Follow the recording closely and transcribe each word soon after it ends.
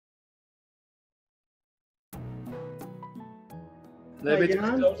Let me just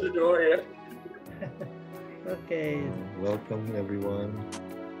close the door here. Okay. Welcome, everyone.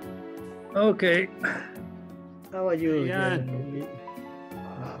 Okay. How are you? Yeah.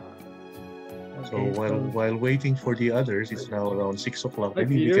 So while waiting for the others, it's now around 6 o'clock.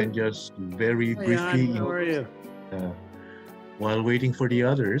 Maybe we can just very briefly. How are you? While waiting for the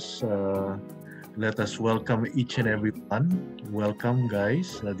others, let us welcome each and every one. Welcome,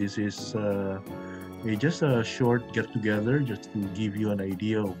 guys. This is just a short get-together, just to give you an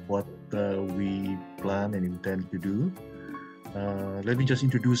idea of what we plan and intend to do. Let me just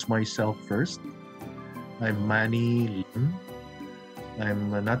introduce myself first. I'm Manny Lim.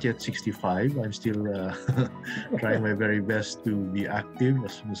 I'm not yet 65. I'm still trying my very best to be active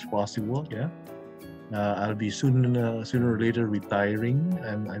as soon as possible. Yeah, I'll be sooner or later retiring.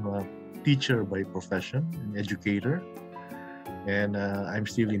 I'm a teacher by profession, an educator, and I'm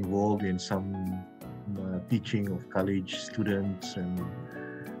still involved in some teaching of college students and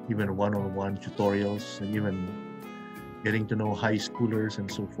even one-on-one tutorials and even getting to know high schoolers and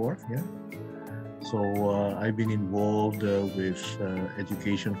so forth. Yeah. So I've been involved with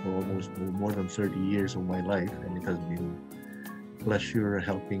education for almost more than 30 years of my life, and it has been a pleasure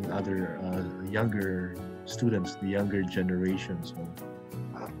helping other younger students, the younger generation. So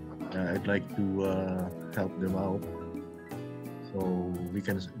I'd like to help them out. So we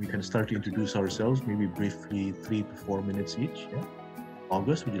can start to introduce ourselves, maybe briefly, 3 to 4 minutes each. Yeah.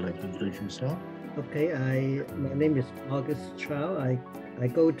 August, would you like to introduce yourself? Okay, my name is August Chow. I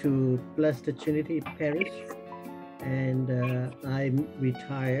go to Blessed Trinity Parish, and I'm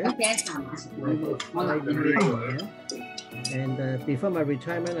retired. And before my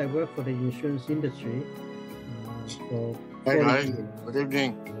retirement, I worked for the insurance industry. Hi guys, good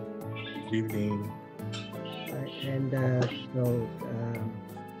evening. Good evening. And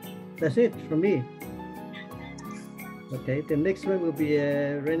that's it from me. Okay, the next one will be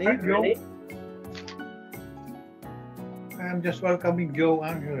Renee. I'm just welcoming Joe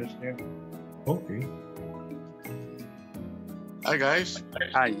Angeles there. Okay. Hi guys.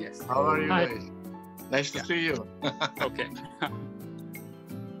 Hi, yes. How are you Hi. guys? Nice to see you. Okay.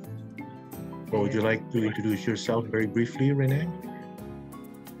 So would you like to introduce yourself very briefly, Renee?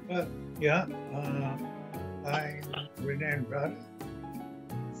 Yeah, I'm Renee Brad.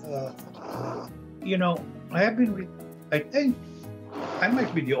 You know, I think I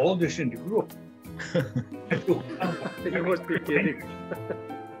might be the oldest in the group. You must be kidding.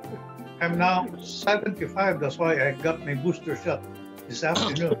 I'm now 75. That's why I got my booster shot this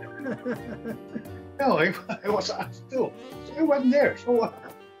afternoon. No, I was asked too. So I went there. So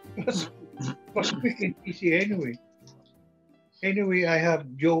it was quick and easy anyway. Anyway, I have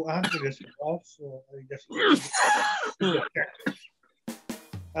Joe Angeles off, so I just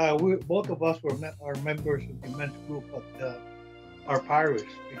both of us are members of the men's group at our parish,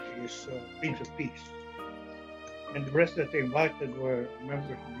 which is Prince of Peace. And the rest that they invited were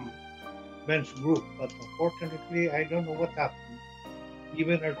members of the men's group, but unfortunately, I don't know what happened.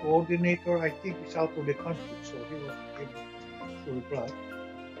 Even our coordinator, I think, is out of the country, so he wasn't able to reply.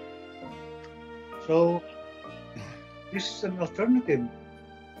 So this is an alternative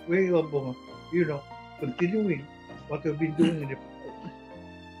way of, continuing what we've been doing in the past.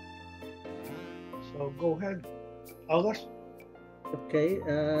 So go ahead, August. Okay,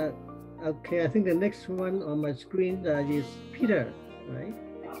 I think the next one on my screen is Peter, right?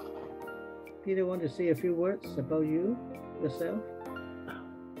 Peter, want to say a few words about yourself?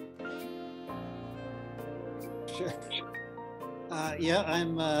 Sure. Yeah,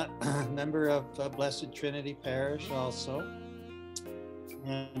 I'm a member of Blessed Trinity Parish also.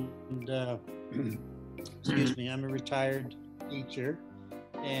 And excuse me, I'm a retired teacher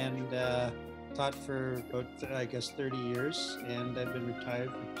and taught for about, I guess, 30 years. And I've been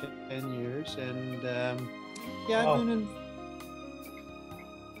retired for 10 years. And yeah, I've been in...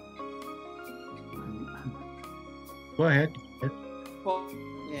 Go ahead. Well,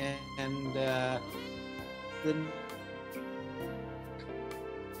 and been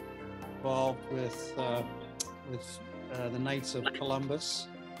involved with the Knights of Columbus.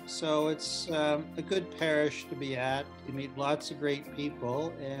 So it's a good parish to be at. You meet lots of great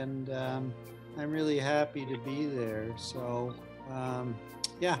people, and I'm really happy to be there. So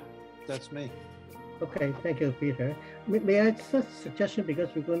yeah, that's me. Okay, thank you, Peter. May I just a suggestion,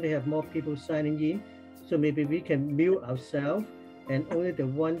 because we're going to have more people signing in, so maybe we can mute ourselves, and only the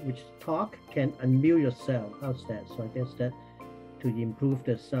one which talk can unmute yourself. How's that? So I guess that to improve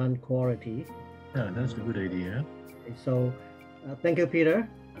the sound quality. Yeah, that's a good idea. Okay, so thank you, Peter.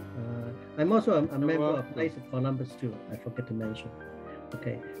 I'm also a member of Knights of Columbus too. I forgot to mention.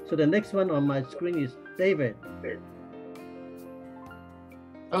 Okay, so the next one on my screen is David.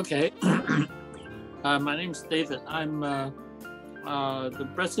 Okay. My name is David. I'm the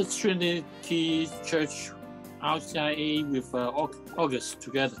Blessed Trinity Church RCIA with August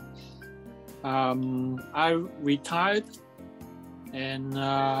together. I retired and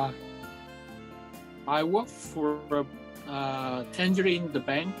I worked for Tangerine the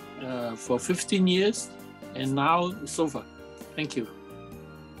bank for 15 years, and now it's over. Thank you.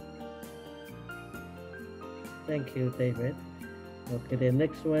 Thank you, David. Okay, the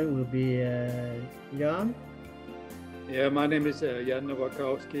next one will be Jan. Yeah, my name is Jan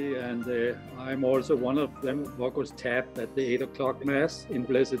Nowakowski, and I'm also one of them who was tapped at the 8 o'clock Mass in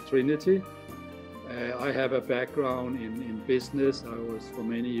Blessed Trinity. I have a background in business. I was for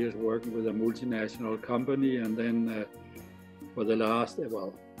many years working with a multinational company, and then for the last,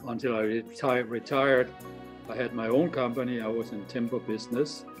 until I retired, I had my own company. I was in timber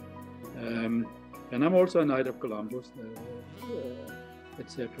business. And I'm also a Knight of Columbus,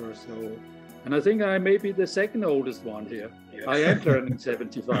 etc. So, and I think I may be the second oldest one here. Yes. I am turning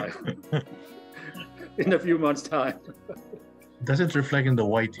 75 in a few months' time. Doesn't reflect in the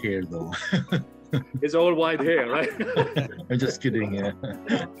white hair, though. It's all white hair, right? I'm just kidding. Yeah.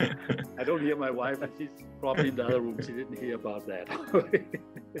 I don't hear my wife. She's probably in the other room. She didn't hear about that.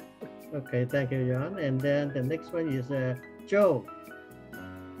 Okay, thank you, Jan. And then the next one is Joe.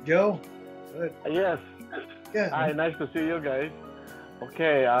 Joe. Good. Yes. Yeah. Hi, nice to see you guys.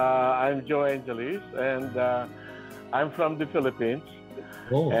 Okay, I'm Joe Angelis, and I'm from the Philippines.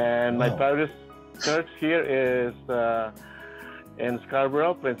 Oh, and wow. My parish church here is in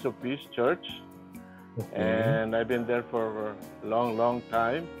Scarborough, Prince of Peace Church. Okay. And I've been there for a long, long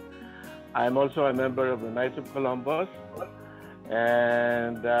time. I'm also a member of the Knights of Columbus,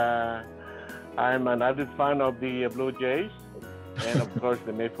 and I'm an avid fan of the Blue Jays, and of course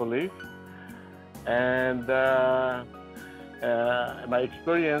the Maple Leaf. And my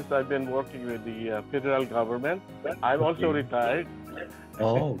experience, I've been working with the federal government. I'm also retired.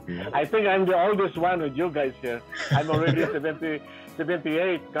 Oh, okay. I think I'm the oldest one with you guys here. I'm already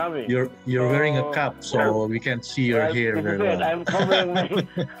 78 coming. You're wearing a cap, so we can't see your hair very well. I'm covering my...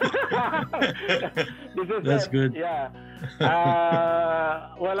 That's good. Yeah.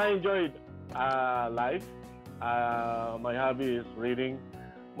 Well, I enjoyed life. My hobby is reading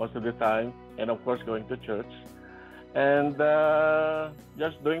most of the time, and of course going to church, and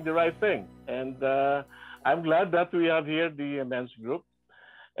just doing the right thing. And I'm glad that we have here the men's group,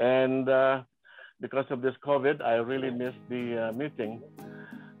 and because of this COVID, I really missed the meeting.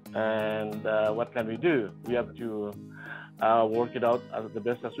 And what can we do? We have to work it out as the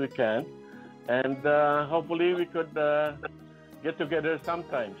best as we can, and hopefully we could get together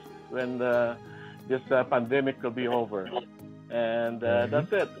sometimes when this pandemic will be over. And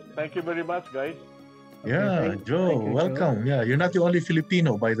that's it. Thank you very much, guys. Yeah, Joe, welcome. Joe. Yeah, you're not the only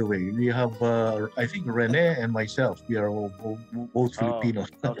Filipino, by the way. We have, I think, Rene and myself. We are both Filipinos.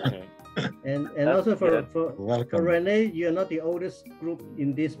 Okay. And also for Rene, you're not the oldest group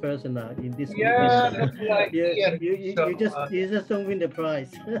in this person in this group. Yeah, that's right. You just don't win the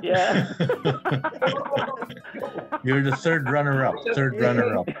prize. Yeah. You're the third runner-up.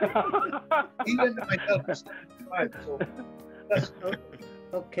 Even myself is 5, so that's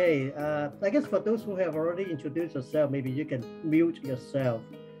okay. I guess for those who have already introduced yourself, maybe you can mute yourself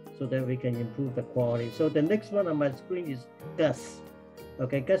so that we can improve the quality. So the next one on my screen is Gus.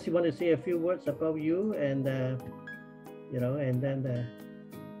 Okay, Gus, you want to say a few words about you, and and then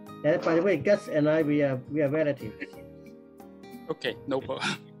and by the way, Gus and I, we are relatives. Okay, no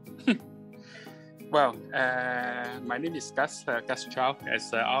problem. Well, my name is Gus Chow,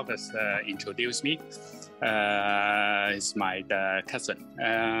 as August introduced me. It's my cousin.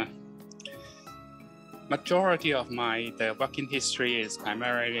 Majority of my working history was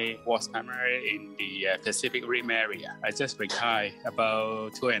primarily in the Pacific Rim area. I just retired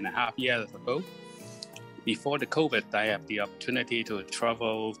about 2.5 years ago. Before the COVID, I have the opportunity to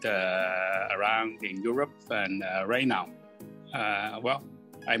travel around in Europe, and right now, well,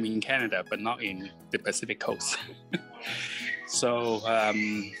 I'm in Canada, but not in the Pacific coast. So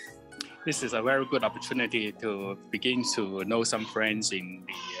this is a very good opportunity to begin to know some friends in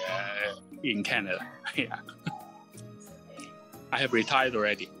Canada. Yeah. I have retired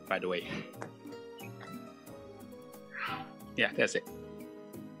already, by the way. Yeah, that's it.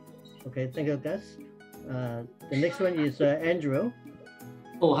 Okay, thank you, Gus. The next one is Andrew.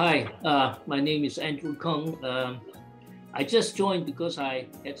 Oh, hi. My name is Andrew Kong. I just joined because I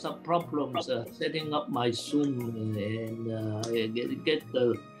had some problems setting up my Zoom and get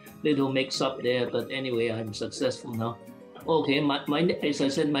the little mix-up there. But anyway, I'm successful now. Okay, as I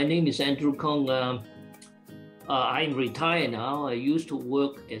said, my name is Andrew Kong. I'm retired now. I used to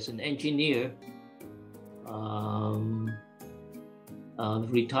work as an engineer.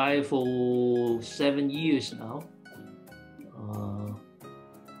 Retired for 7 years now.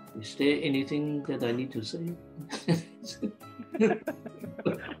 Is there anything that I need to say?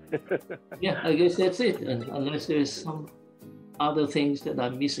 Yeah, I guess that's it, unless there's some other things that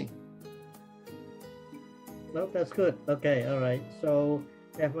I'm missing. No, that's good. Okay, all right. So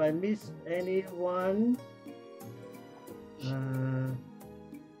have I missed anyone?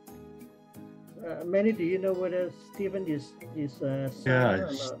 Manny, do you know whether Stephen is Yeah,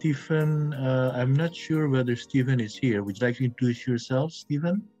 Stephen, I'm not sure whether Stephen is here. Would you like to introduce yourself,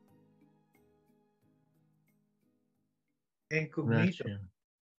 Stephen? Incognito.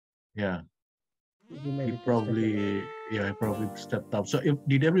 Yeah. He probably stepped up. So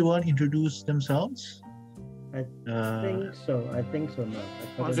did everyone introduce themselves? I think so. I think so now.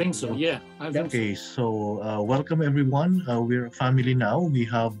 I think so. Yeah. Okay. So welcome everyone. We're a family now. We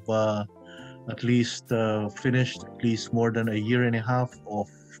have at least finished at least more than a year and a half of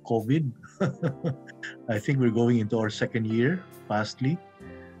COVID. I think we're going into our second year fastly.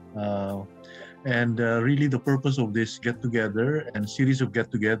 And really the purpose of this get-together and series of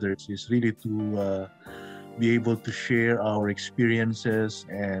get-togethers is really to be able to share our experiences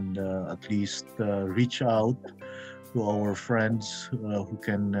and at least reach out to our friends who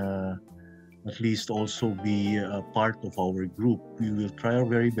can at least also be a part of our group. We will try our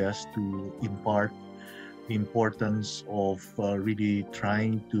very best to impart the importance of really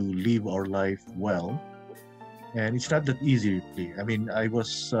trying to live our life well. And it's not that easy, really. I mean, I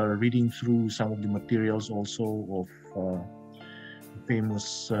was reading through some of the materials also of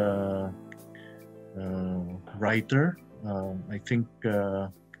famous writer. I think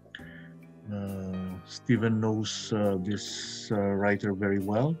Stephen knows this writer very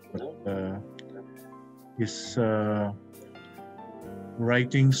well. But, his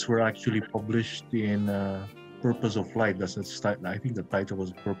writings were actually published in Purpose of Life. I think the title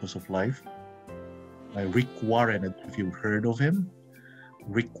was Purpose of Life. Rick Warren, if you've heard of him.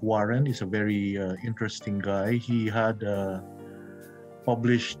 Rick Warren is a very interesting guy. He had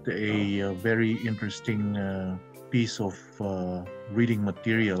published a very interesting piece of reading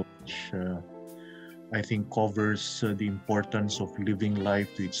material, which I think covers the importance of living life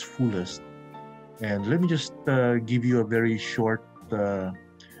to its fullest. And let me just give you a very short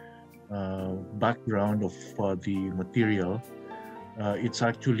background of the material. It's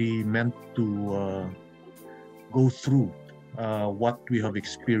actually meant to go through what we have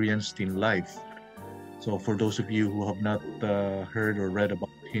experienced in life. So for those of you who have not heard or read about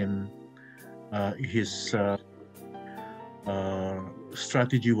him, his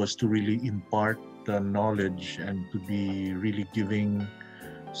strategy was to really impart the knowledge and to be really giving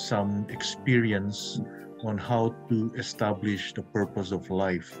some experience on how to establish the purpose of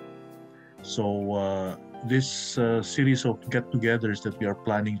life. So this series of get-togethers that we are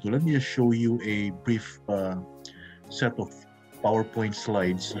planning to, let me just show you a brief set of PowerPoint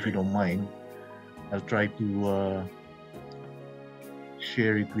slides, if you don't mind. I'll try to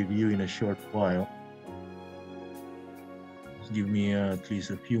share it with you in a short while. Just give me at least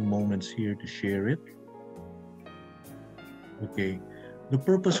a few moments here to share it. Okay. The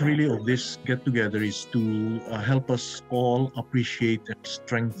purpose really of this get-together is to help us all appreciate and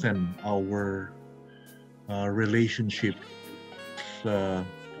strengthen our relationship with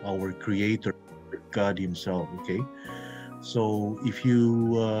our Creator, God Himself. Okay, so if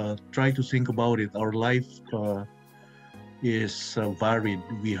you try to think about it, our life is varied.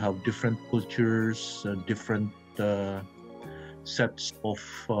 We have different cultures, different sets of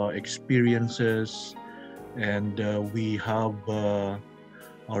experiences, and we have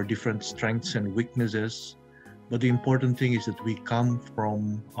our different strengths and weaknesses. But the important thing is that we come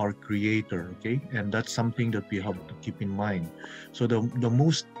from our Creator, okay? And that's something that we have to keep in mind. So the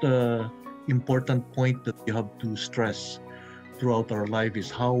most important point that we have to stress throughout our life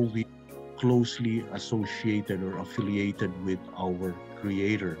is how we closely associated or affiliated with our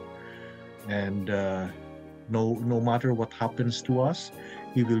Creator. And no matter what happens to us,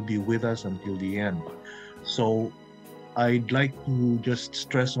 He will be with us until the end. So I'd like to just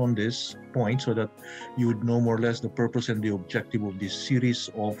stress on this point so that you would know more or less the purpose and the objective of this series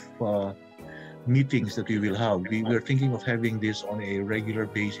of meetings that we will have. We're thinking of having this on a regular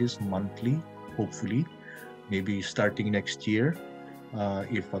basis, monthly, hopefully, maybe starting next year,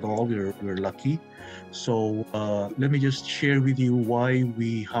 if at all we're lucky. So let me just share with you why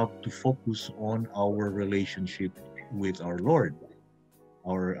we have to focus on our relationship with our Lord,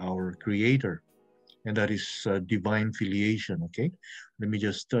 our Creator. and that is divine filiation. Okay, let me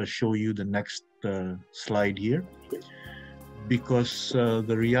just show you the next slide here, because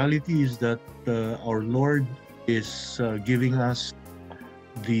the reality is that our Lord is giving us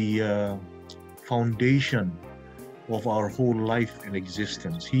the foundation of our whole life and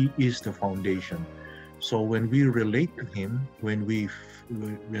existence. He is the foundation. So when we relate to Him, when we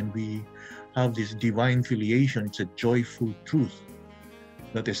have this divine filiation, it's a joyful truth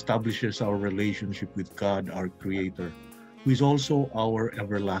that establishes our relationship with God, our Creator, who is also our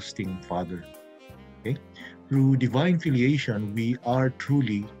everlasting Father. Okay? Through divine filiation, we are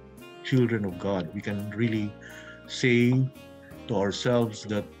truly children of God. We can really say to ourselves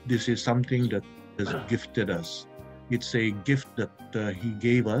that this is something that has gifted us. It's a gift that He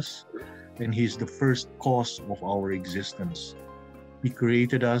gave us, and He's the first cause of our existence. He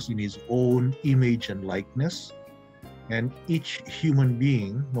created us in His own image and likeness, and each human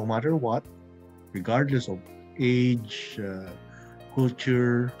being, no matter what, regardless of age,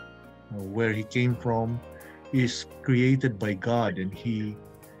 culture, where he came from, is created by God, and he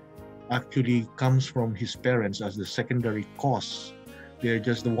actually comes from his parents as the secondary cause. They're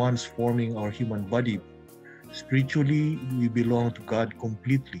just the ones forming our human body. Spiritually, we belong to God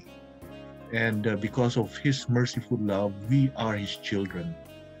completely. And because of His merciful love, we are His children.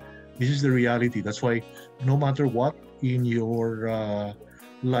 This is the reality. That's why no matter what in your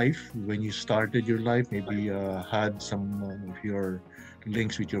life, when you started your life, maybe had some of your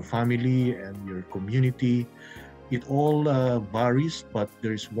links with your family and your community, it all varies, but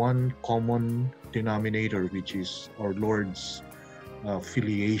there's one common denominator, which is our Lord's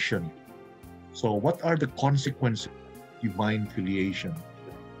filiation. So what are the consequences of divine filiation?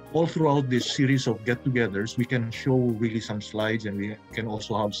 All throughout this series of get-togethers, we can show really some slides, and we can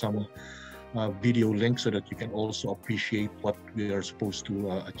also have some video links so that you can also appreciate what we are supposed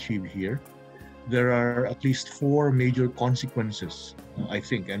to achieve here. There are at least 4 major consequences, I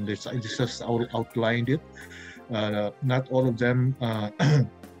think, and I just outlined it. Not all of them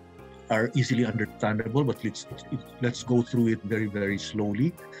are easily understandable, but let's go through it very, very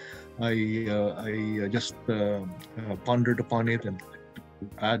slowly. I just pondered upon it and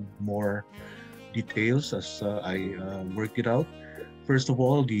add more details as I work it out. First of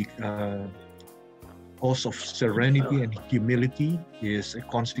all, the cause of serenity and humility is a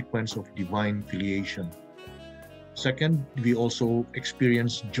consequence of divine filiation. Second, we also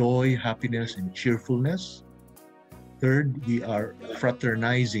experience joy, happiness, and cheerfulness. Third, we are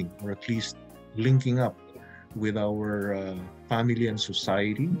fraternizing, or at least linking up with our family and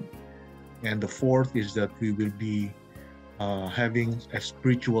society. And the fourth is that we will be having a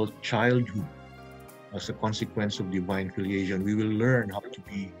spiritual childhood as a consequence of divine filiation. We will learn how to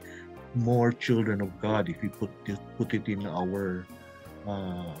be more children of God if we put it in our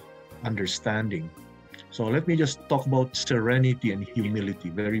understanding. So let me just talk about serenity and humility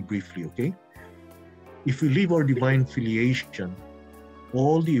very briefly, okay? If we live our divine filiation,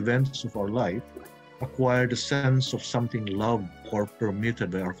 all the events of our life acquire the sense of something loved or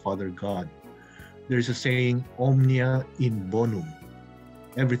permitted by our Father God. There is a saying, omnia in bonum.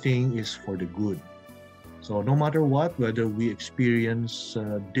 Everything is for the good. So no matter what, whether we experience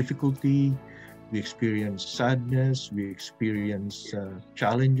difficulty, we experience sadness, we experience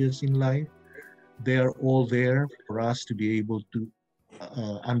challenges in life, they are all there for us to be able to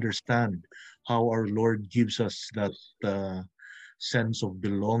understand how our Lord gives us that sense of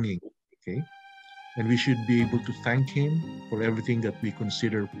belonging, okay? And we should be able to thank Him for everything that we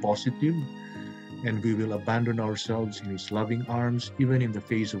consider positive, and we will abandon ourselves in His loving arms, even in the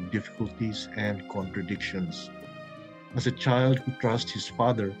face of difficulties and contradictions. As a child who trusts his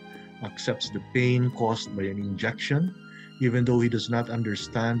father, accepts the pain caused by an injection, even though he does not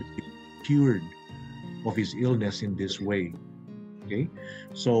understand, he is cured of his illness in this way. Okay,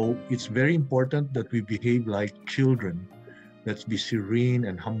 so it's very important that we behave like children. Let's be serene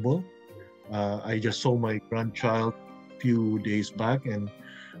and humble. I just saw my grandchild a few days back, and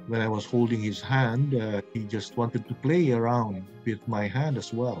when I was holding his hand, he just wanted to play around with my hand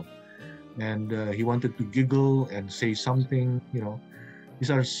as well. And he wanted to giggle and say something, you know.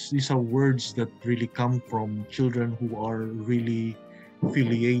 These are words that really come from children who are really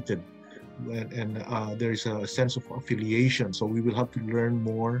affiliated. And there is a sense of affiliation. So we will have to learn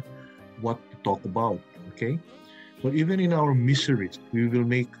more what to talk about, okay? So even in our miseries, He will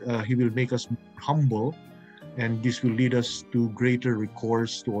make us humble, and this will lead us to greater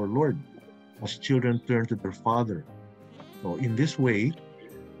recourse to our Lord as children turn to their Father. So in this way,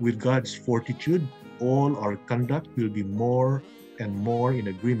 with God's fortitude, all our conduct will be more and more in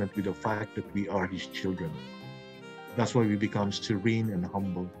agreement with the fact that we are His children. That's why we become serene and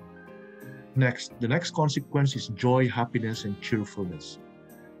humble. Next, the next consequence is joy, happiness, and cheerfulness.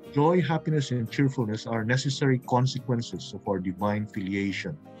 Joy, happiness, and cheerfulness are necessary consequences of our divine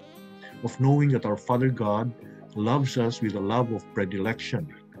filiation, of knowing that our Father God loves us with a love of predilection,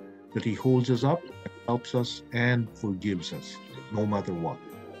 that He holds us up, helps us, and forgives us, no matter what.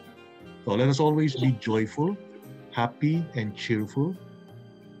 So let us always be joyful, happy, and cheerful,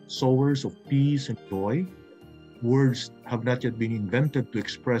 sowers of peace and joy. Words have not yet been invented to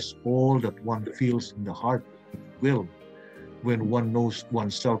express all that one feels in the heart, will, when one knows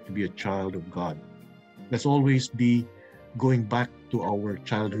oneself to be a child of God. Let's always be going back to our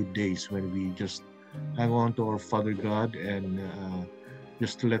childhood days when we just hang on to our Father God and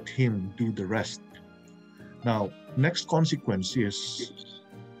just let Him do the rest. Now, next consequence is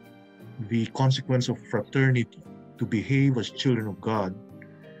the consequence of fraternity. To behave as children of God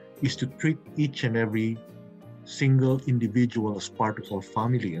is to treat each and every single individual as part of our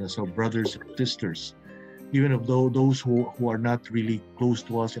family and as our brothers and sisters, even if those who are not really close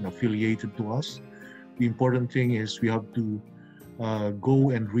to us and affiliated to us. The important thing is we have to go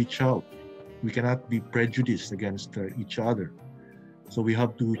and reach out. We cannot be prejudiced against each other. So we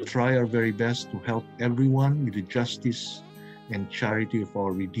have to try our very best to help everyone with the justice and charity of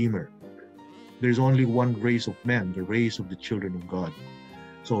our Redeemer. There's only one race of men, the race of the children of God.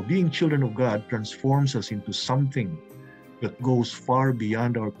 So being children of God transforms us into something that goes far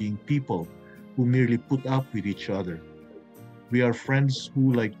beyond our being people who merely put up with each other. We are friends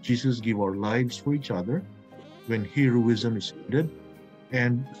who, like Jesus, give our lives for each other when heroism is needed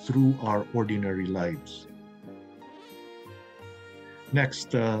and through our ordinary lives.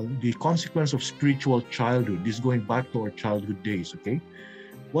 Next, the consequence of spiritual childhood. This is going back to our childhood days, okay?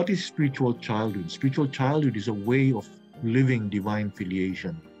 What is spiritual childhood? Spiritual childhood is a way of living divine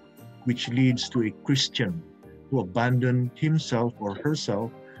filiation, which leads to a Christian to abandon himself or herself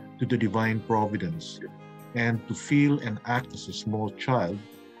to the divine providence and to feel and act as a small child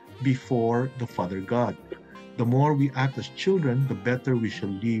before the Father God. The more we act as children, the better we shall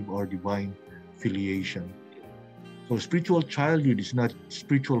live our divine filiation. So spiritual childhood is not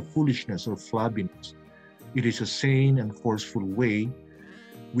spiritual foolishness or flabbiness. It is a sane and forceful way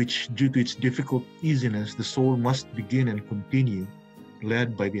which, due to its difficult easiness, the soul must begin and continue,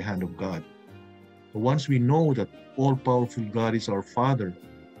 led by the hand of God. Once we know that all-powerful God is our Father,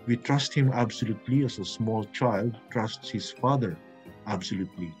 we trust Him absolutely as a small child trusts his father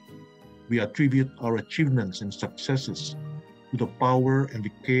absolutely. We attribute our achievements and successes to the power and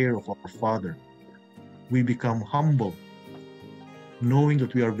the care of our Father. We become humble, knowing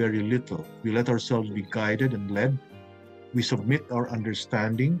that we are very little. We let ourselves be guided and led. We submit our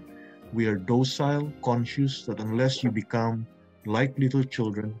understanding. We are docile, conscious that unless you become like little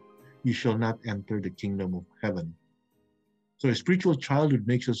children, you shall not enter the kingdom of heaven. So a spiritual childhood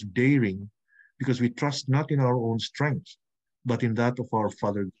makes us daring because we trust not in our own strength, but in that of our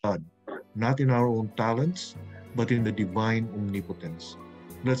Father God, not in our own talents, but in the divine omnipotence.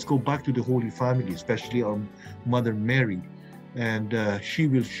 Let's go back to the Holy Family, especially our Mother Mary, and she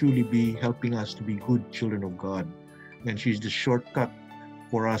will surely be helping us to be good children of God. And she's the shortcut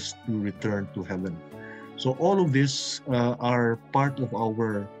for us to return to heaven. So all of this are part of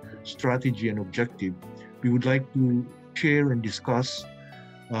our strategy and objective. We would like to share and discuss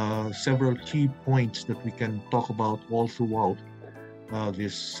several key points that we can talk about all throughout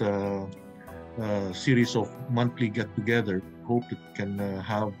this series of monthly get-together. Hope that we can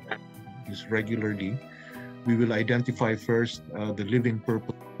have this regularly. We will identify first the living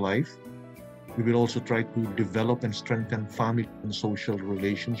purpose of life. We will also try to develop and strengthen family and social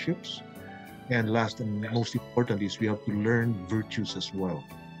relationships. And last and most important is we have to learn virtues as well.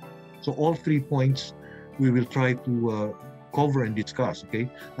 So all 3 points we will try to cover and discuss, okay?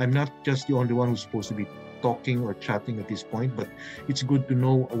 I'm not just the only one who's supposed to be talking or chatting at this point, but it's good to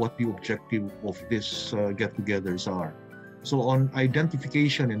know what the objective of this get-togethers are. So on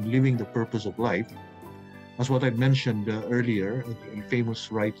identification and living the purpose of life, as what I mentioned earlier, the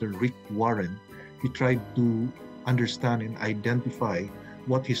famous writer Rick Warren, he tried to understand and identify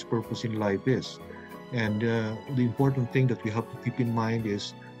what his purpose in life is. And the important thing that we have to keep in mind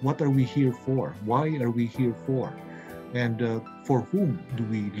is, what are we here for? Why are we here for? And for whom do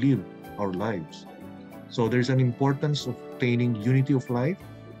we live our lives? So there's an importance of attaining unity of life.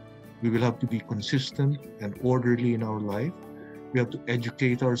 We will have to be consistent and orderly in our life. We have to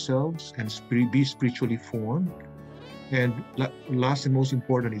educate ourselves and be spiritually formed. And last and most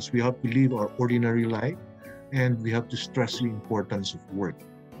important is we have to live our ordinary life, and we have to stress the importance of work.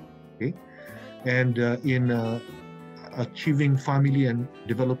 Okay? And in achieving family and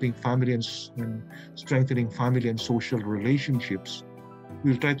developing family and strengthening family and social relationships,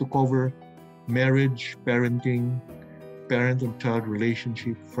 we'll try to cover marriage, parenting, parent and child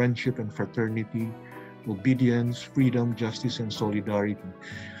relationship, friendship and fraternity, obedience, freedom, justice, and solidarity.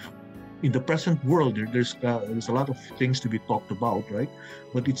 In the present world, there's a lot of things to be talked about, right?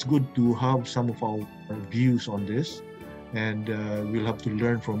 But it's good to have some of our views on this, and we'll have to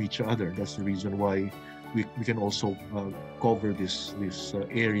learn from each other. That's the reason why we can also cover this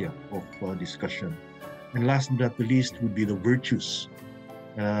area of discussion. And last but not the least would be the virtues.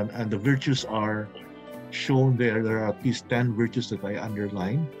 And the virtues are shown there. There are at least 10 virtues that I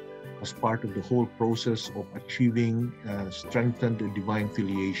underline as part of the whole process of achieving strengthened divine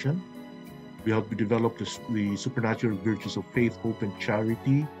filiation. We have to develop the supernatural virtues of faith, hope, and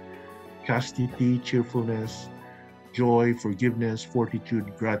charity, chastity, cheerfulness, joy, forgiveness,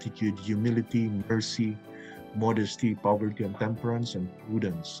 fortitude, gratitude, humility, mercy, modesty, poverty, and temperance, and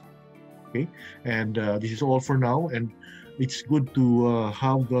prudence. Okay, and this is all for now. And it's good to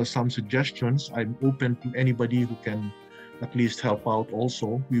have some suggestions. I'm open to anybody who can at least help out.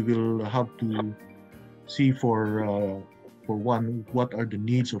 Also, we will have to see for one, what are the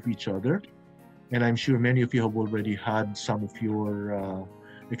needs of each other. And I'm sure many of you have already had some of your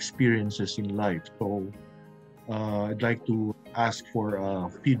experiences in life. So I'd like to ask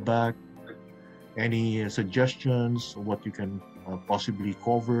for feedback, any suggestions, what you can possibly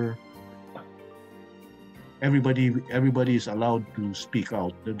cover. Everybody is allowed to speak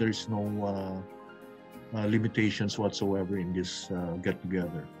out. There's no limitations whatsoever in this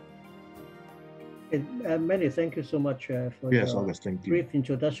get-together. Manny, thank you so much for yes, your August, thank you. brief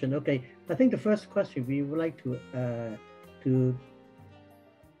introduction. Okay, I think the first question we would like to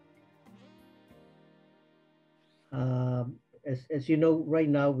as you know, right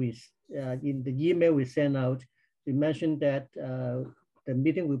now we in the email we sent out, we mentioned that the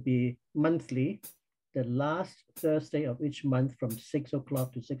meeting will be monthly, the last Thursday of each month from 6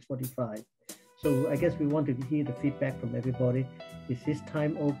 o'clock to 6:45. So I guess we want to hear the feedback from everybody. Is this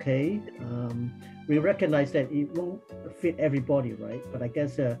time okay? We recognize that it won't fit everybody, right? But I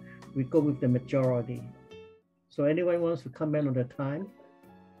guess we go with the majority. So anyone wants to comment on the time?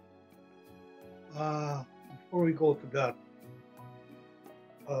 Before we go to that,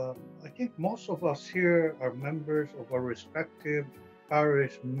 I think most of us here are members of our respective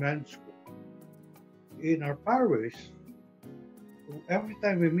parish men's group. In our parish, every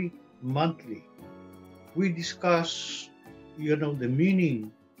time we meet monthly, we discuss, the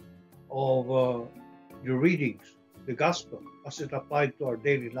meaning of the readings, the gospel, as it applied to our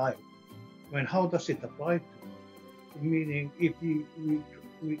daily life. I mean, how does it apply to? Meaning, if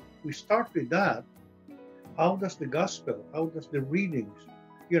we start with that, how does the gospel, how does the readings,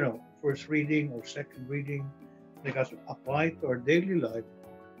 first reading or second reading, the gospel apply to our daily life?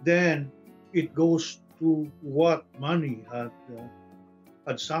 Then it goes to what Manny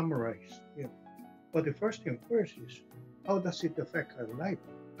had summarized. But the first thing first is, how does it affect our life?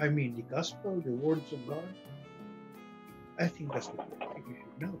 I mean, the gospel, the words of God. I think that's the first thing you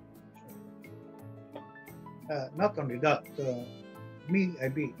should know. Not only that,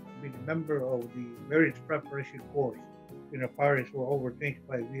 I've been a member of the marriage preparation course in a parish for over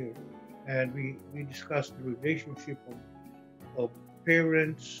 25 years, and we discussed the relationship of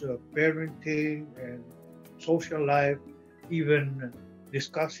parents, parenting, and social life, even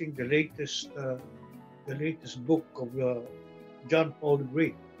discussing the latest book of John Paul the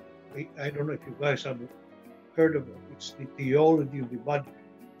Great. I don't know if you guys have heard of it. It's the theology of the body.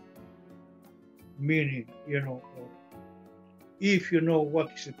 Meaning, if you know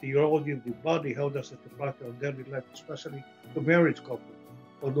what is the theology of the body, how does it apply to our daily life, especially to married couples,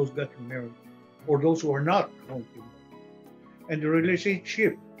 or those getting married, or those who are not going to marry, and the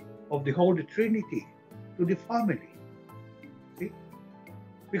relationship of the Holy Trinity to the family. See?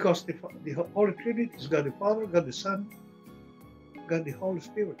 Because the Holy Trinity is God the Father, God the Son, God the Holy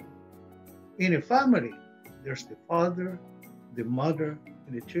Spirit. In a family, there's the father, the mother,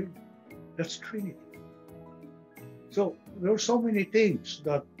 and the children. That's Trinity. So there are so many things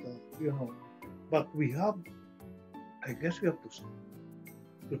that, but we have, I guess we have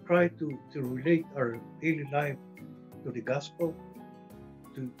to try to relate our daily life to the gospel,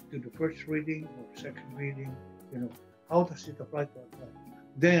 to the first reading or second reading, how does it apply to our life?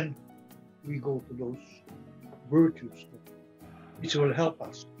 Then we go to those virtues which will help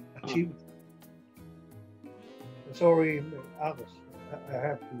us achieve it. Sorry, August, I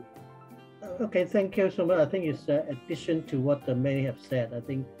have to. Okay, thank you so much. I think it's addition to what many have said. I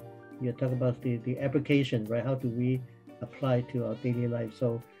think you're talking about the application, right? How do we apply to our daily life?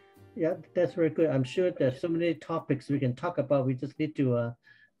 So yeah, that's very good. I'm sure there's so many topics we can talk about. We just need to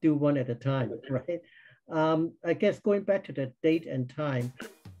do one at a time, right? I guess going back to the date and time,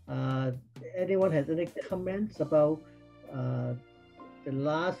 Anyone has any comments about the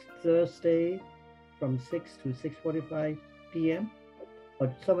last Thursday from 6 to 6:45 p.m.?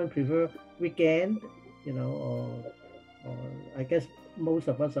 Or someone prefer weekend, you know, or I guess most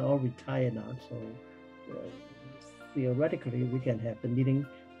of us are all retired now, so theoretically we can have the meeting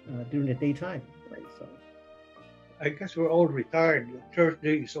during the daytime, right? So I guess we're all retired.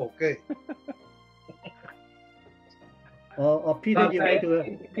 Thursday is okay. or Peter,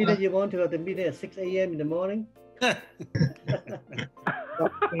 you want to have the meeting at 6 a.m. in the morning?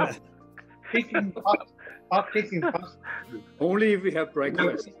 Taking Only if we have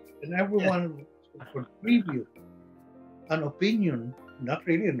breakfast. and everyone contribute an opinion, not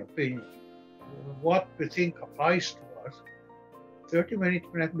really an opinion, what we think applies to us. 30 minutes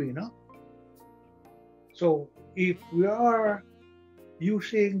may not be enough. So if we are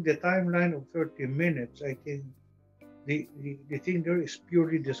using the timeline of 30 minutes, I think the thing there is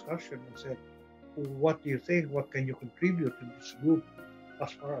purely discussion and said, what do you think? What can you contribute to this group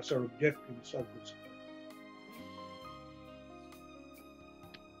as far as our objectives are concerned?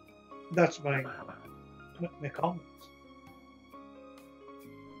 That's my comments.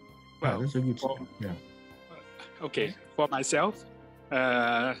 Well, that's a good for- start. Yeah. Okay, for myself,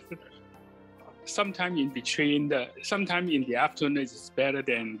 sometime in between, sometime in the afternoon is better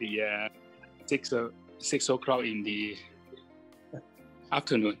than the 6 o'clock in the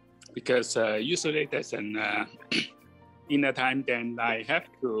afternoon, because usually there's an inner time, then I have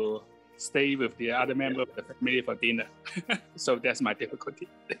to stay with the other member of the family for dinner. So that's my difficulty.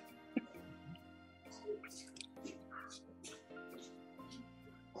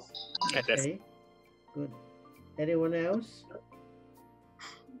 That's Okay, good. Anyone else?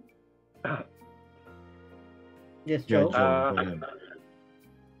 Yes, Yeah, Joe. Joe, go ahead.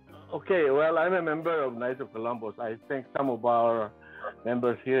 Okay, well, I'm a member of Knights of Columbus. I think some of our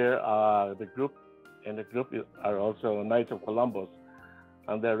members here, the group are also Knights of Columbus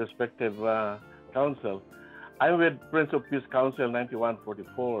and their respective council. I'm with Prince of Peace Council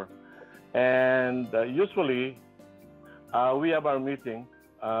 9144, and usually we have our meeting,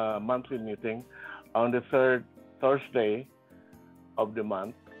 monthly meeting, on the third Thursday of the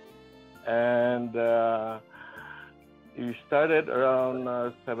month, and we started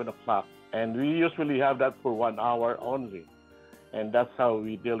around 7 o'clock, and we usually have that for 1 hour only, and that's how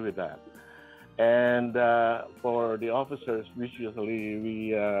we deal with that. And for the officers, usually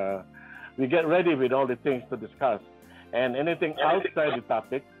we get ready with all the things to discuss, and anything outside the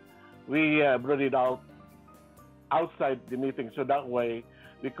topic, we brought it out outside the meeting, so that way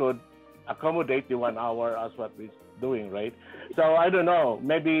we could accommodate the 1 hour as what we're doing, right? So I don't know,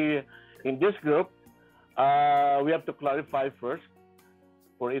 maybe in this group, we have to clarify first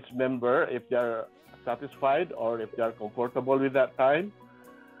for each member if they're satisfied or if they're comfortable with that time,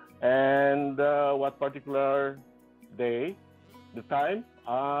 and what particular day, the time.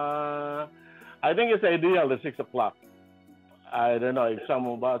 I think it's ideal at 6 o'clock. I don't know if some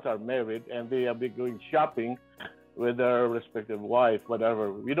of us are married and they are going shopping with their respective wife,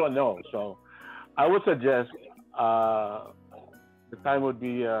 whatever. We don't know. So I would suggest the time would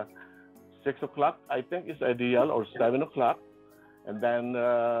be 6 o'clock, I think is ideal, or 7 o'clock. And then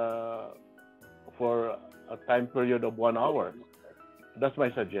for a time period of 1 hour. That's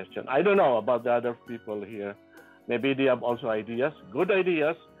my suggestion. I don't know about the other people here. Maybe they have also ideas, good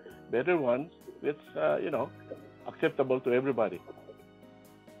ideas, better ones. It's, acceptable to everybody.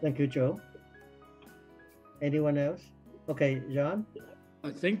 Thank you, Joe. Anyone else? Okay, John?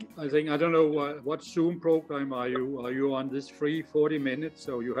 I think I don't know what Zoom program are you? Are you on this free 40 minutes?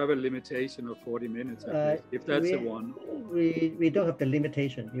 So you have a limitation of 40 minutes, I think, if that's the one. We don't have the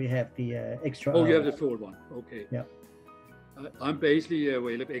limitation. We have the extra. Oh, you have hour. the full one. Okay. Yeah. I'm basically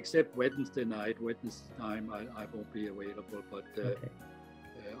available except Wednesday night. Wednesday time I won't be available, but Okay.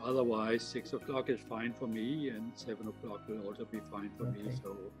 otherwise 6 o'clock is fine for me, and 7 o'clock will also be fine for me. Okay.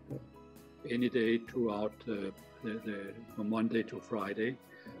 So any day throughout from Monday to Friday.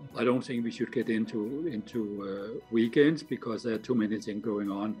 I don't think we should get into weekends because there are too many things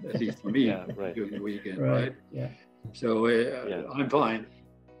going on, at least for me, Yeah, right. during the weekend, Right. right? Yeah. So I'm fine.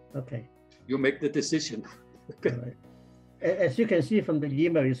 Okay. You make the decision. All right. As you can see from the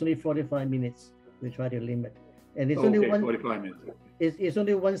email, it's only 45 minutes. We try to limit, and it's only Okay, one. 45 minutes. It's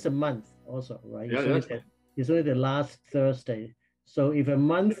only once a month, also, right? Yeah, It's only the last Thursday. So if 1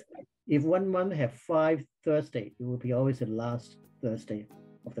 month have 5 Thursday, it will be always the last Thursday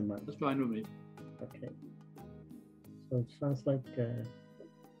of the month. That's fine with me. Okay. So it sounds like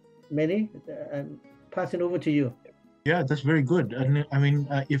Manny, I'm passing over to you. Yeah, that's very good. And I mean,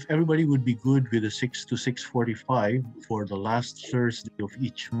 if everybody would be good with the 6 to 6:45 for the last Thursday of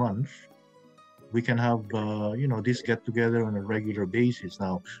each month, we can have this get together on a regular basis.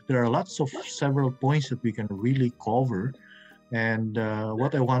 Now, there are lots of several points that we can really cover, and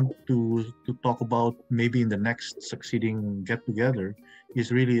what I want to talk about maybe in the next succeeding get together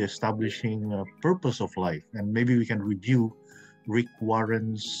is really establishing a purpose of life, and maybe we can review Rick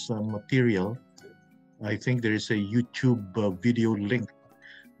Warren's material. I think there is a YouTube video link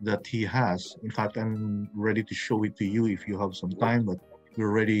that he has. In fact, I'm ready to show it to you if you have some time, but we're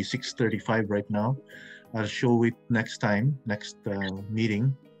already 6:35 right now. I'll show it next time, next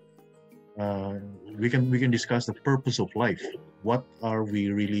meeting. We can discuss the purpose of life. What are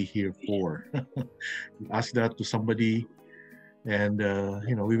we really here for? Ask that to somebody, and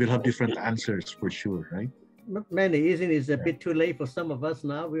we will have different answers for sure, right? Manny, isn't it a bit too late for some of us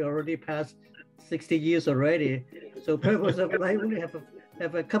now? We already passed 60 years already. So purpose of life only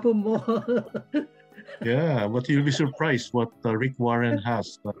have a couple more. Yeah, but you'll be surprised what Rick Warren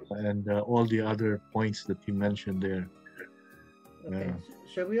has and all the other points that he mentioned there. Okay.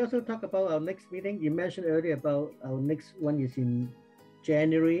 Shall we also talk about our next meeting? You mentioned earlier about our next one is in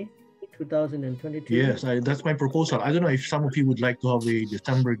January 2022. Yes, that's my proposal. I don't know if some of you would like to have a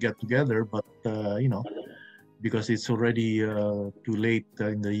December get-together, but because it's already too late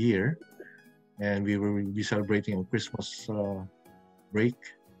in the year, and we will be celebrating a Christmas break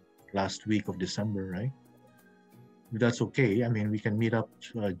last week of December, right? If that's okay. I mean, we can meet up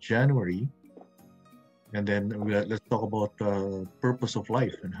January, and then let's talk about the purpose of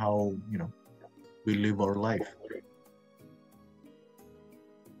life and how we live our life.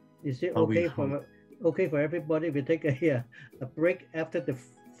 Is it okay for everybody? We take a break after the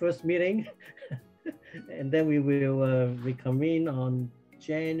first meeting, and then we will reconvene on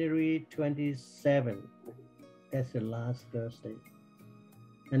January 27th. That's the last Thursday.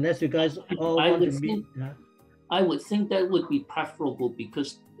 Unless you guys all want to meet. I would think that would be preferable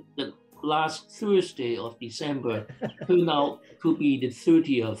because the last Thursday of December turned out to be the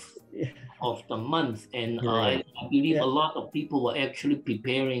 30th of the month, and I believe a lot of people were actually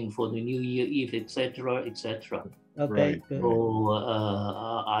preparing for the New Year Eve, etc., etc. Okay. Right. So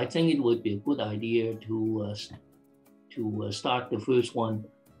I think it would be a good idea to start the first one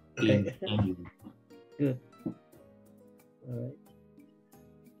in January. Good. All right.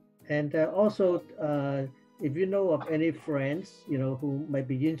 And also, if you know of any friends, who might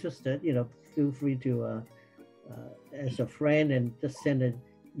be interested, feel free to, as a friend, and just send an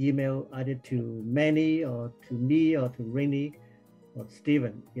email either to Manny or to me or to Rainey or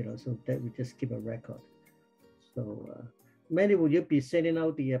Stephen, so that we just keep a record. So, Manny, will you be sending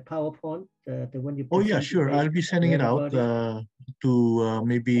out the PowerPoint, the one you? Oh yeah, sure. I'll be sending it out to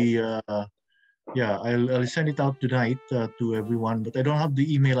maybe. I'll send it out tonight to everyone, but I don't have the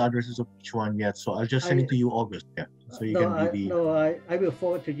email addresses of each one yet, so I'll just send it to you, August. Yeah, so you can be the. I will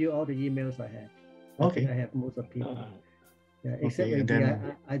forward to you all the emails I have. Okay. I have most of people. Yeah, except maybe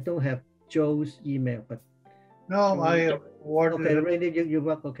I don't have Joe's email, but. No, I forwarded. Okay, Randy, you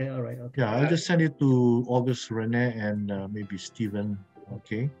work. Okay, all right. Okay. Yeah, I'll just send it to August, Rene, and maybe Stephen.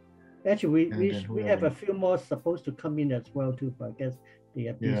 Okay. Actually, we have a few more supposed to come in as well too, but I guess they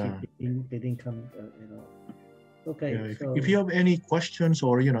are busy. They didn't come. Okay. Yeah, so if you have any questions,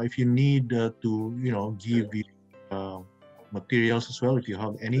 or if you need to give materials as well, if you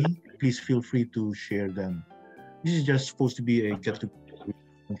have any, please feel free to share them. This is just supposed to be a get to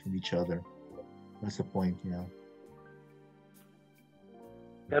from each other. That's the point. Yeah.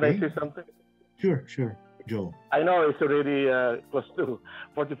 Can I say something? Sure, Joe. I know it's already close to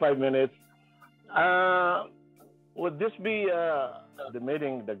 45 minutes. Would this be the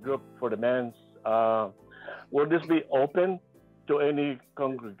meeting, the group for the men's? Would this be open to any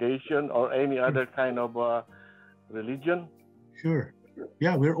congregation or any other kind of religion? Sure.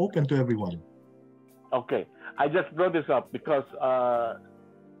 Yeah, we're open to everyone. Okay. I just brought this up because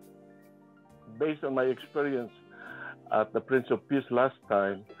based on my experience at the Prince of Peace last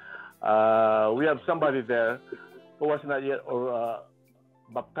time, we have somebody there who was not yet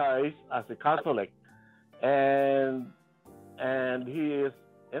baptized as a Catholic, and he is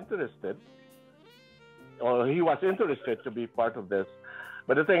interested, or he was interested to be part of this.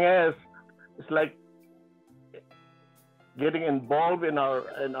 But the thing is, it's like getting involved in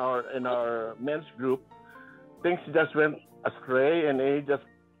our men's group. Things just went astray, and he just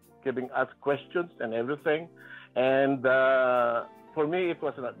giving us questions and everything. And for me, it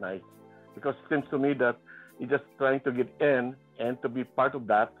was not nice, because it seems to me that he's just trying to get in and to be part of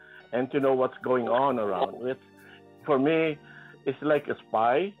that and to know what's going on around. For me, it's like a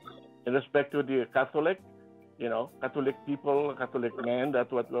spy in respect to the Catholic. Catholic people, Catholic men.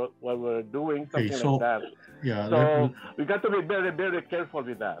 That's what we're doing, something so, like that. Yeah. So we got to be very, very careful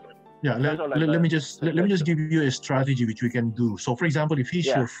with that. Yeah, let me just give you a strategy which we can do. So, for example, if he's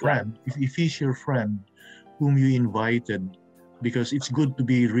your friend, if he's your friend whom you invited, because it's good to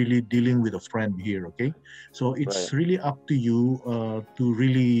be really dealing with a friend here, okay? So it's really up to you to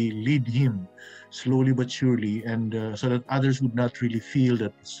really lead him slowly but surely, and so that others would not really feel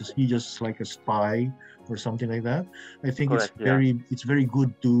that he's just like a spy or something like that. I think it's very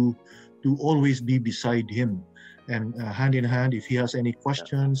good to always be beside him. And hand in hand, if he has any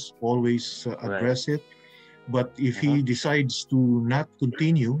questions, always address it. But if he decides to not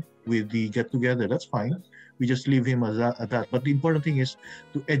continue with the get-together, that's fine. We just leave him at that. But the important thing is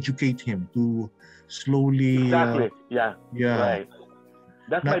to educate him, to slowly... Exactly, right.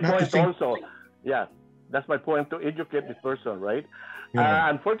 That's my point also. Yeah, that's my point, to educate this person, right?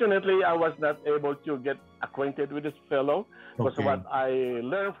 Unfortunately, I was not able to get acquainted with this fellow, because what I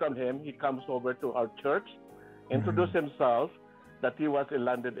learned from him, he comes over to our church, introduced himself that he was a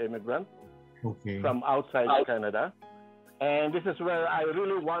landed immigrant from outside Canada. And this is where I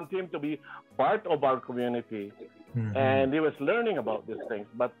really want him to be part of our community. And he was learning about these things,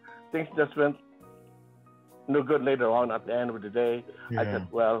 but things just went no good later on at the end of the day. I said,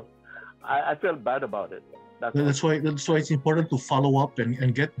 well, I feel bad about it. That's why it's important to follow up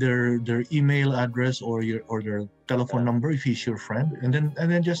and get their email address or their telephone number if he's your friend, and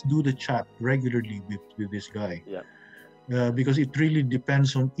then just do the chat regularly with this guy. Because it really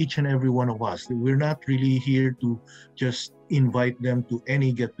depends on each and every one of us. We're not really here to just invite them to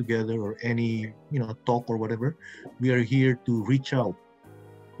any get together or any talk or whatever. We are here to reach out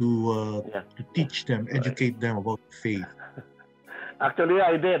to teach them, educate them about faith. Actually,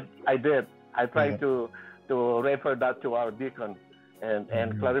 I did. I tried to refer that to our deacon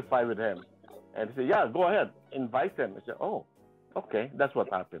and clarify with him. And he said, yeah, go ahead, invite them. I said, oh, okay, that's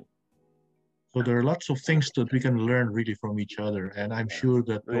what happened. So there are lots of things that we can learn really from each other. And I'm sure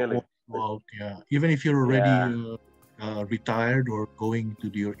that even if you're already retired or going to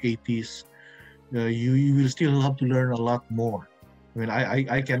your 80s, you will still have to learn a lot more. I mean,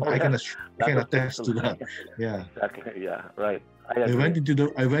 I can attest to that. Yeah. Exactly. Yeah. Right. I went into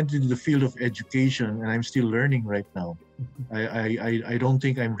the field of education, and I'm still learning right now. I don't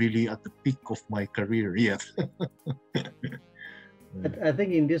think I'm really at the peak of my career yet. I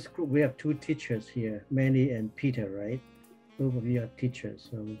think in this group we have two teachers here, Manny and Peter, right? Both of you are teachers,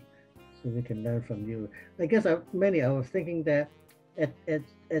 so we can learn from you. I guess Manny, I was thinking that as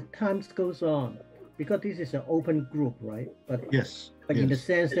times goes on, because this is an open group, right? But in the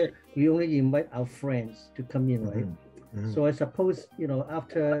sense that we only invite our friends to come in, right? So I suppose,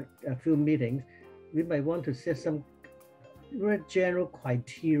 after a few meetings, we might want to set some very general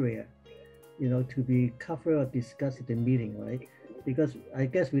criteria, to be covered or discussed at the meeting, right? Because I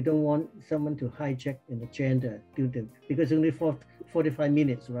guess we don't want someone to hijack an agenda because only for 45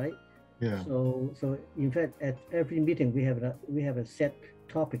 minutes, right? Yeah. So in fact, at every meeting we have a set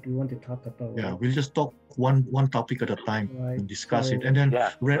topic we want to talk about. Yeah, we'll just talk one topic at a time and discuss it. And then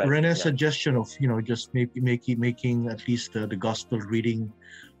Rene's suggestion of just making at least the gospel reading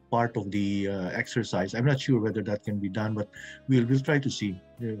part of the exercise. I'm not sure whether that can be done, but we'll try to see.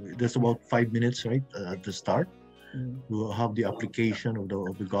 There's about 5 minutes, right, at the start. We'll have the application of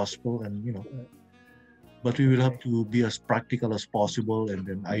the gospel, and but we will have to be as practical as possible, and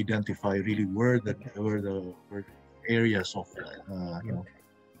then identify really where the areas of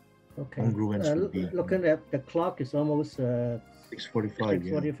congruence would be. Looking at the clock, it's almost 6:45.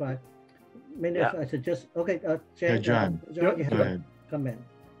 6:45. Maybe I suggest. Okay, John, you have a comment.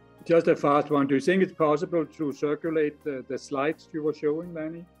 Just a fast one. Do you think it's possible to circulate the slides you were showing,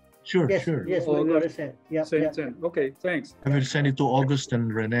 Manny? Sure. Yes, we got it set. Okay, thanks. I will send it to August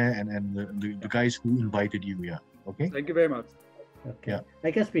and Rene and the guys who invited you. Yeah. Okay. Thank you very much. Okay.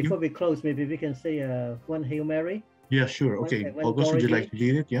 I guess before we close, maybe we can say one Hail Mary. Yeah, sure. Okay. August, would you like to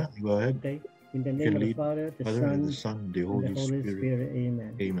lead it? Yeah, go ahead. Okay. In the name of the Father, the Son, the Holy Spirit.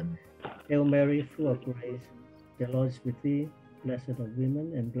 Amen. Amen. Hail Mary, full of grace, the Lord is with thee. Blessed are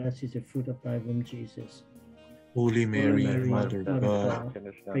women, and blessed is the fruit of thy womb, Jesus. Holy Mary, Mother of God,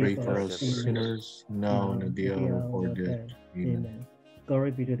 pray for us sinners, now and at the hour of our death. Amen.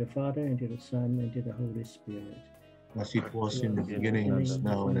 Glory be to the Father, and to the Son, and to the Holy Spirit. As it was in the beginning, is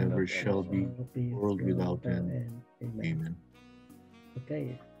now, and ever shall be, world without end. Amen.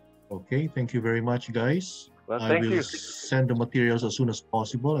 Okay, thank you very much, guys. Well, I will send the materials as soon as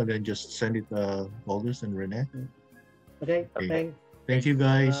possible, and then just send it to August and Rene. Okay. Thank you,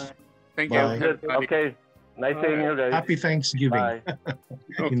 guys. Thank Bye. you. Okay. Nice seeing you guys. Happy Thanksgiving. Bye.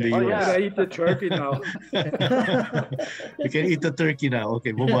 In the Oh, US. yeah. I eat the turkey now. You can eat the turkey now.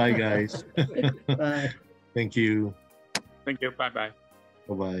 Okay, bye-bye, guys. Bye. Thank you. Thank you. Bye-bye.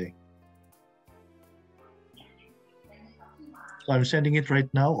 Bye-bye. So I'm sending it right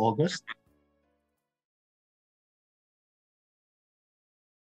now, August.